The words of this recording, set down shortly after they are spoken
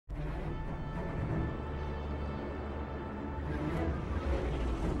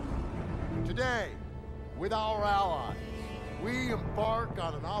Today, with our allies, we embark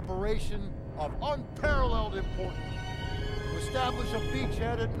on an operation of unparalleled importance to establish a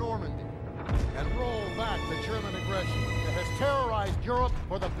beachhead at Normandy and roll back the German aggression that has terrorized Europe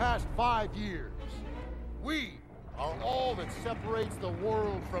for the past 5 years. We are all that separates the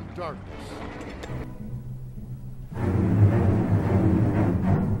world from darkness.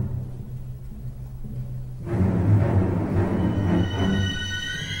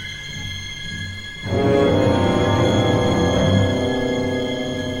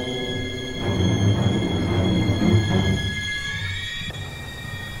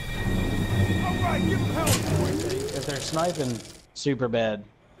 If they're sniping super bad,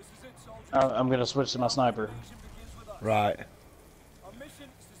 I'm gonna switch to my sniper. Right.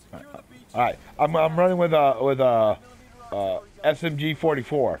 All right. I'm running with a SMG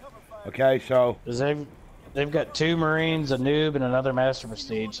 44. Okay, so. Cause they've got 2 Marines, a noob, and another Master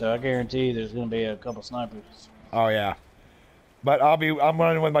Prestige. So I guarantee there's gonna be a couple snipers. Oh yeah. But I'm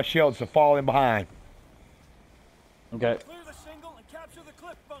running with my shield, so fall in behind. Okay.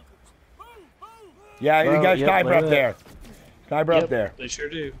 Yeah, you got a sniper up there. Sniper up there. They sure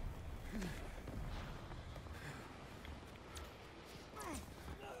do.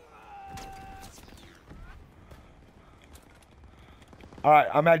 All right,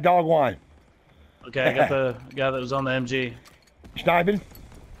 I'm at dog 1. Okay, I got the guy that was on the MG. Sniping?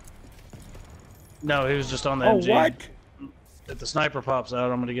 No, he was just on the Oh, MG. what? If the sniper pops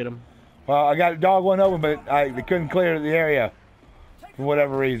out, I'm gonna get him. Well, I got dog 1 open, but they couldn't clear the area for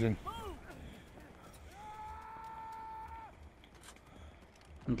whatever reason.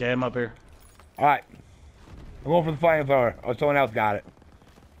 Okay, I'm up here. All right. I'm going for the flamethrower. Oh, someone else got it.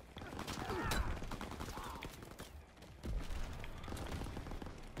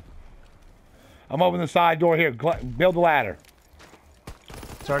 I'm opening the side door here. Build the ladder.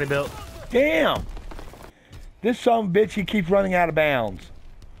 It's already built. Damn! This son of a bitch, he keeps running out of bounds.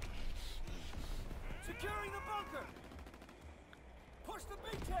 Securing the bunker. Push the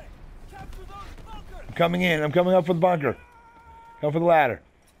beachhead. Capture those bunkers. I'm coming in. I'm coming up for the bunker. Go for the ladder.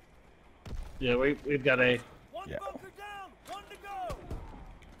 Yeah, we've got a. One bunker down. One to go.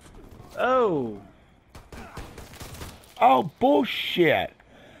 Oh. Oh, bullshit.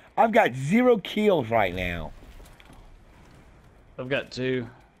 I've got 0 kills right now. I've got 2.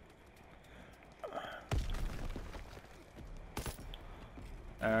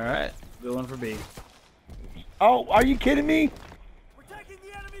 Alright, going for B. Oh, are you kidding me? We're taking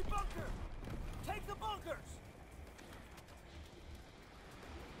the enemy bunker. Take the bunkers.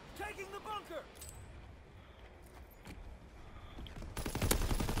 Taking the bunker.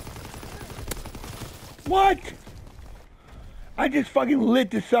 What? I just fucking lit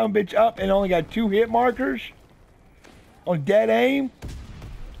this son of a bitch up and only got 2 hit markers on dead aim.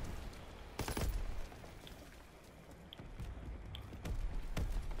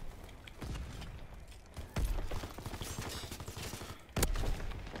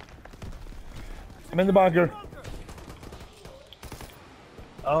 I'm in the bunker.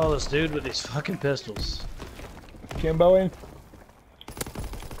 Oh, this dude with these fucking pistols. Kimbo in.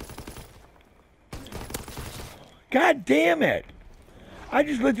 God damn it! I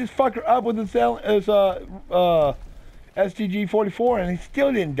just lit this fucker up with his STG 44 and he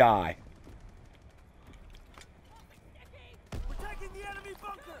still didn't die. We're taking the enemy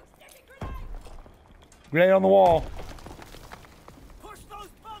bunker. Grenade on the wall. Push those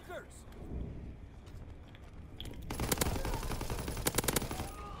bunkers.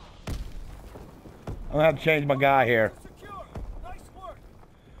 I'm gonna have to change my guy here. Secure. Nice work.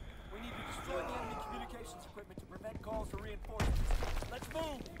 We need to destroy the enemy communications equipment to prevent calls for reinforcements. Let's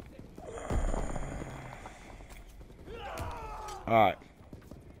move. Alright.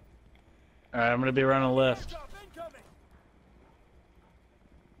 Alright, I'm gonna be running left. Incoming.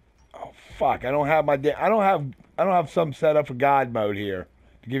 Oh fuck, I don't have my I don't have some set up for God mode here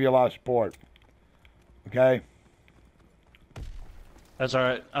to give you a lot of support. Okay? That's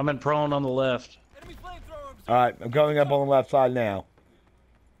alright. I'm in prone on the left. Enemy flamethrower. Alright, I'm going up on the left side now.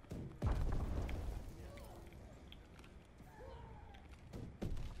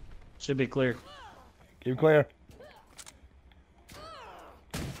 Should be clear. Keep clear.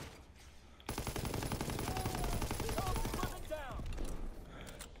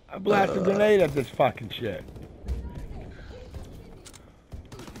 I blasted a grenade at this fucking shit.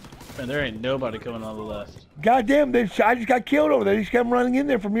 Man, there ain't nobody coming on the left. Goddamn, I just got killed over there. They just kept running in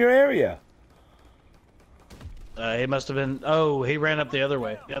there from your area. He must have been. Oh, he ran up the other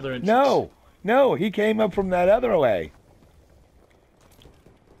way. The other entrance. No, he came up from that other way.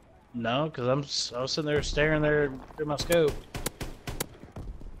 No, because I was sitting there staring there through my scope.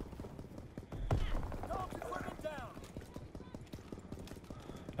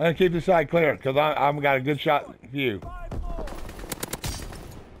 I'm gonna keep the side clear because I've got a good shot view. 5 more.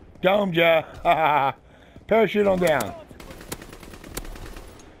 Domed ya. Parachute on down.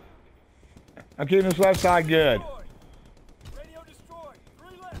 I'm keeping this left side good. Destroyed. Radio destroyed. 3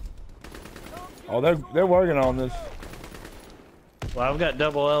 left. Oh, they're working on this. Well, I've got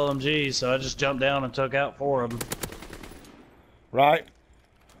double LMG, so I just jumped down and took out 4 of them. Right?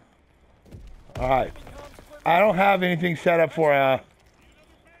 Alright. I don't have anything set up for,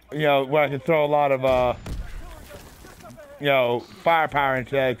 you know, where I can throw a lot of, you know, firepower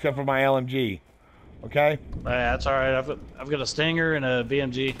into that except for my LMG. Okay? That's alright. I've got a Stinger and a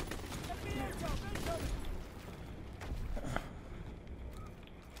BMG.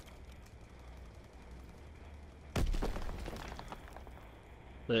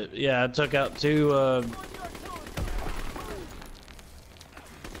 But, yeah, I took out 2,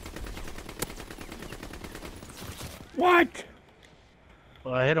 What?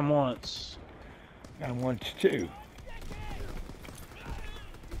 well, I hit him once. Got him once too.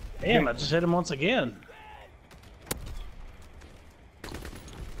 Damn, I just hit him once again.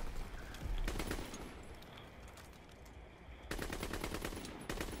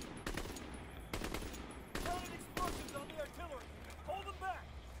 Mounted explosives on the artillery. Hold them back.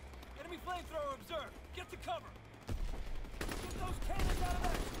 Enemy flamethrower observed. Get to cover. Get those cannons out of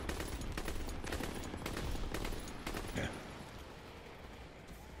action.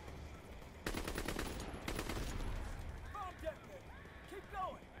 Bomb detonated. Keep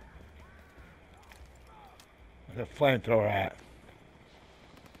going. Where's the flamethrower at?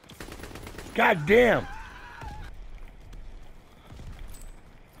 God damn!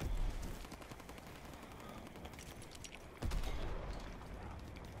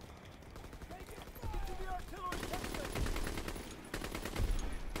 Take it. Get to the artillery checkpoint.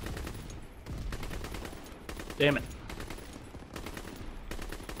 Damn it.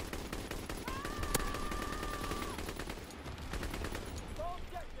 Bomb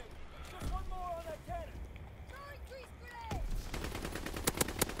detonated. Just one more on that cannon.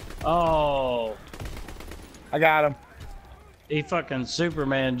 Oh, I got him. he fucking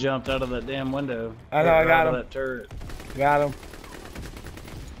Superman jumped out of that damn window. I know, I Or got out of him. that turret. Got him.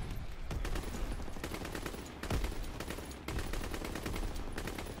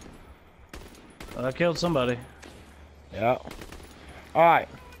 I killed somebody. Yeah. Alright.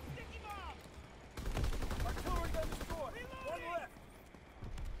 Artillery gun destroyed. One left.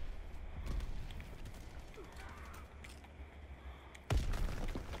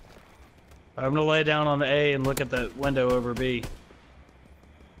 I'm gonna lay down on the A and look at that window over B.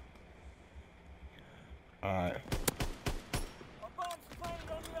 Alright. Our bombs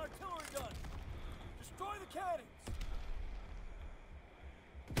planted on the artillery gun. Destroy the cannons.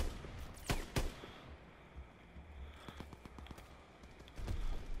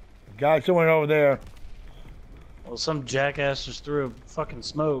 Guy somewhere over there. Well, some jackass just threw a fucking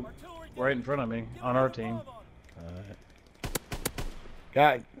smoke Artillery right in front of me on our team.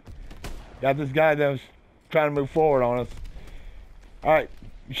 Got this guy that was trying to move forward on us. Alright.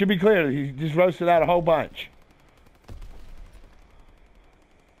 You should be clear. He just roasted out a whole bunch.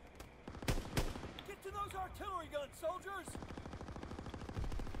 Get to those artillery guns, soldiers.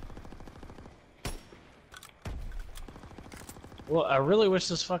 Well, I really wish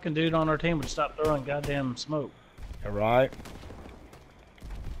this fucking dude on our team would stop throwing goddamn smoke. Alright.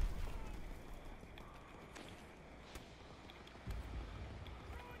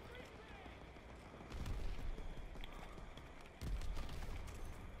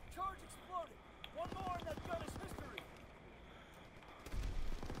 Charge exploded. One more and that gun is history.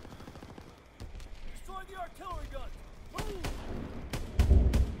 Destroy the artillery guns. Move.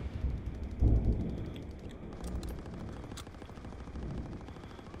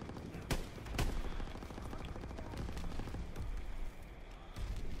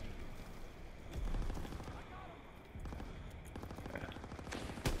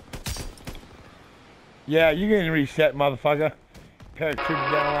 Yeah, you can reset, motherfucker. Parachute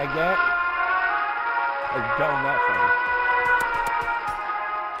down like that. Like done that for you.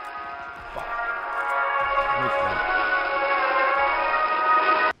 Fuck. Missed one.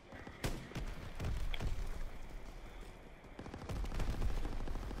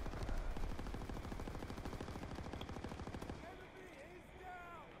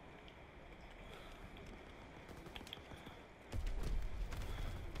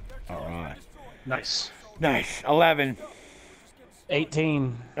 All right. Nice. Nice. 11.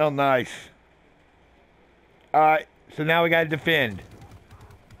 18. Oh, nice. All right. So now we got to defend.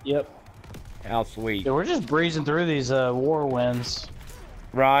 Yep. How sweet. Yeah, we're just breezing through these war wins.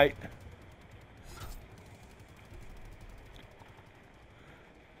 Right.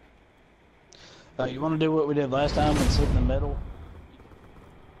 You want to do what we did last time and sit in the middle?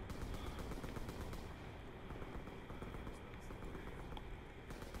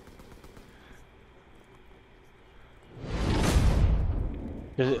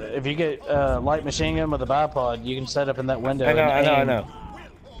 Because if you get light machine gun with a bipod, you can set up in that window.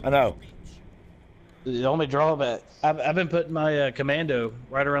 I know. The only drawback, I've been putting my commando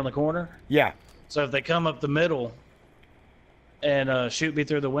right around the corner. Yeah. So if they come up the middle and shoot me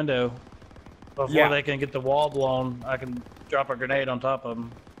through the window before they can get the wall blown, I can drop a grenade on top of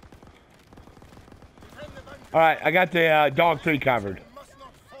them. All right, I got the dog 3 covered.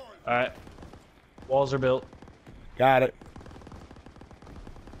 All right, walls are built. Got it.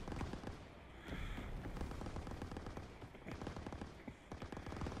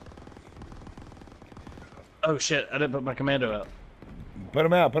 Oh shit! I didn't put my commando out. Put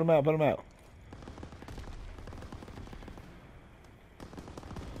him out. Put him out. Put him out.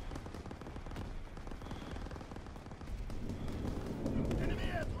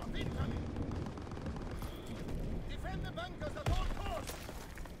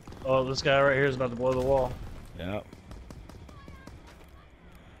 Oh, this guy right here is about to blow the wall. Yep.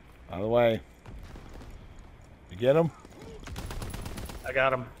 Out of the way. You get him? I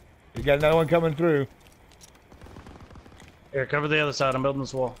got him. You got another one coming through. Here, cover the other side. I'm building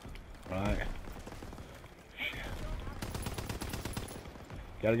this wall. Right.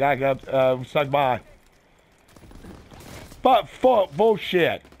 Got a guy got stuck by. But fuck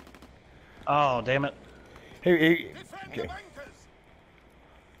bullshit. Oh, damn it. Okay.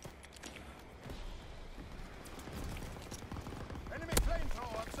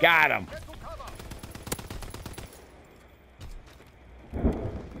 Got him.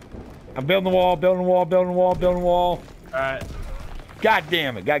 I'm building the wall, building the wall, building the wall, building the wall. Alright. God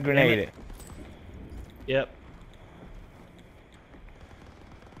damn it, got grenaded. Yep.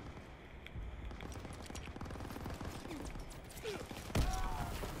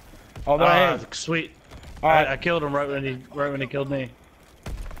 Oh, there he is. Sweet. All right. I killed him right when he killed me.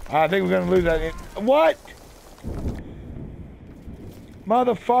 I think we're gonna lose that. What?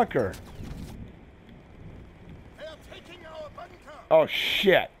 Motherfucker. Oh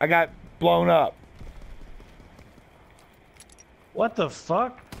shit, I got blown up. What the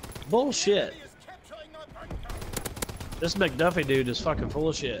fuck? Bullshit. This McDuffie dude is fucking full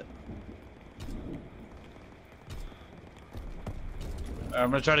of shit.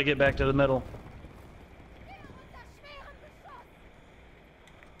 I'm gonna try to get back to the middle.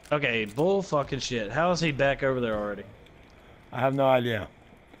 Okay, bull fucking shit. How is he back over there already? I have no idea.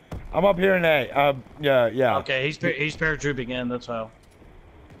 I'm up here in A. Yeah. Okay, he's paratrooping in. That's how.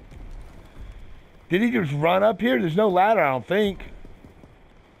 Did he just run up here? There's no ladder, I don't think.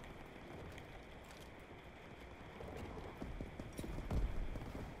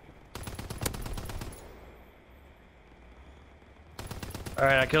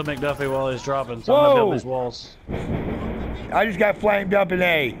 Alright, I killed McDuffie while he's dropping, so I'm gonna build these walls. I just got flamed up in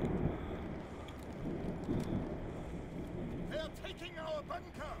A. They're taking our bunker.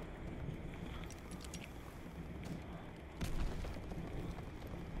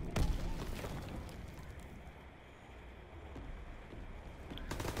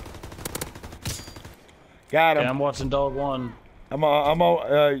 Got him. Yeah, I'm watching Dog 1. I'm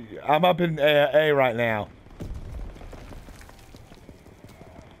up in A right now.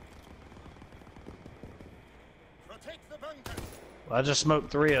 Protect the bunker. Well, I just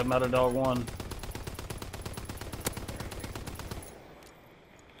smoked 3 of them out of Dog 1.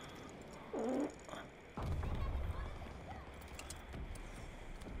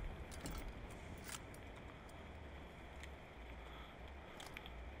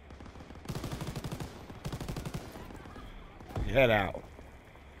 Head out.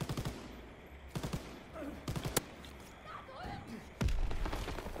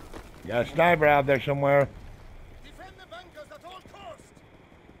 Got a sniper out there somewhere. Defend the bunkers at all costs.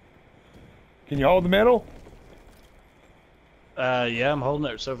 Can you hold the middle? Yeah, I'm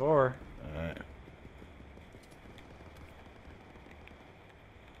holding it so far. Alright.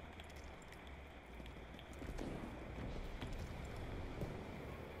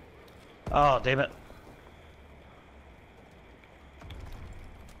 Oh, damn it.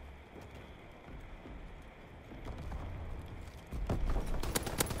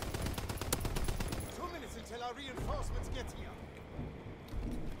 Until our reinforcements get here.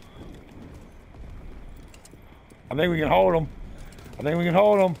 I think we can hold them. I think we can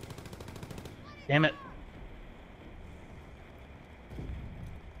hold them. Damn it.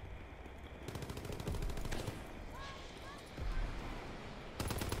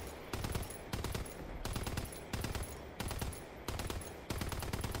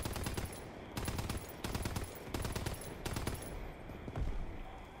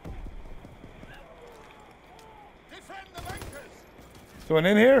 Someone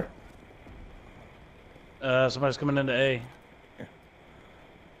in here? Somebody's coming into A.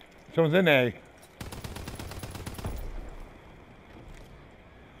 Someone's in A.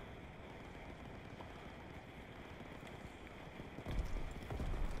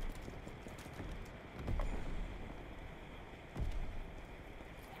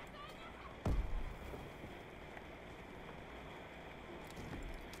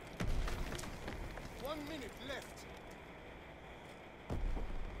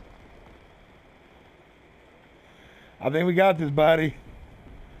 I think we got this, buddy.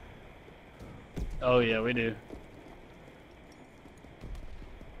 Oh yeah, we do.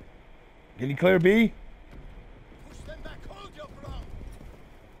 Can you clear B? Push them back, hold your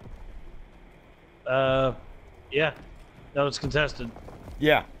ground. Yeah. No, it's contested.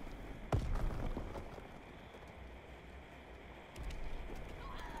 Yeah.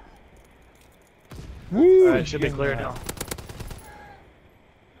 Woo! All right, should be clear now.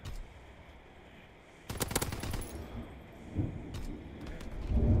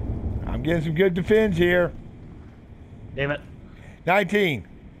 I'm getting some good defense here. Damn it. 19.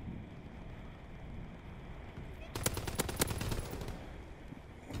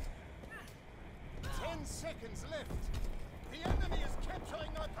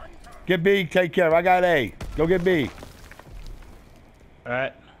 Get B, take care. I got A. Go get B. All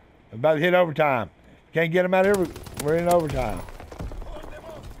right. I'm about to hit overtime. Can't get them out of here. We're in overtime.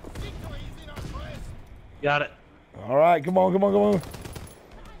 Got it. All right, come on, come on, come on.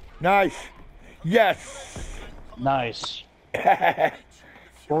 Nice. Yes. Nice.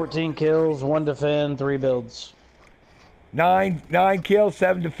 14 kills, 1 defend, 3 builds. 9 kills,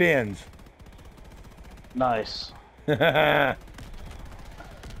 7 defends. Nice. Yeah,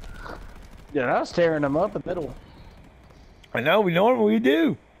 I was tearing them up in the middle. I know, we normally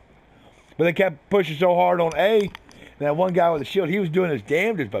do. But they kept pushing so hard on A. And that one guy with the shield, he was doing his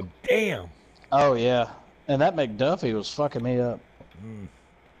damnedest, but damn. Oh, yeah. And that McDuffie was fucking me up.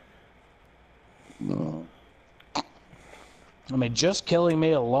 I mean, just killing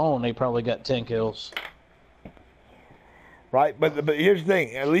me alone, they probably got 10 kills. Right, but here's the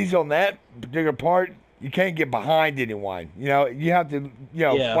thing. At least on that particular part, you can't get behind anyone. You have to,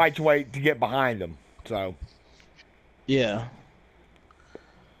 fight your way to get behind them. So. Yeah.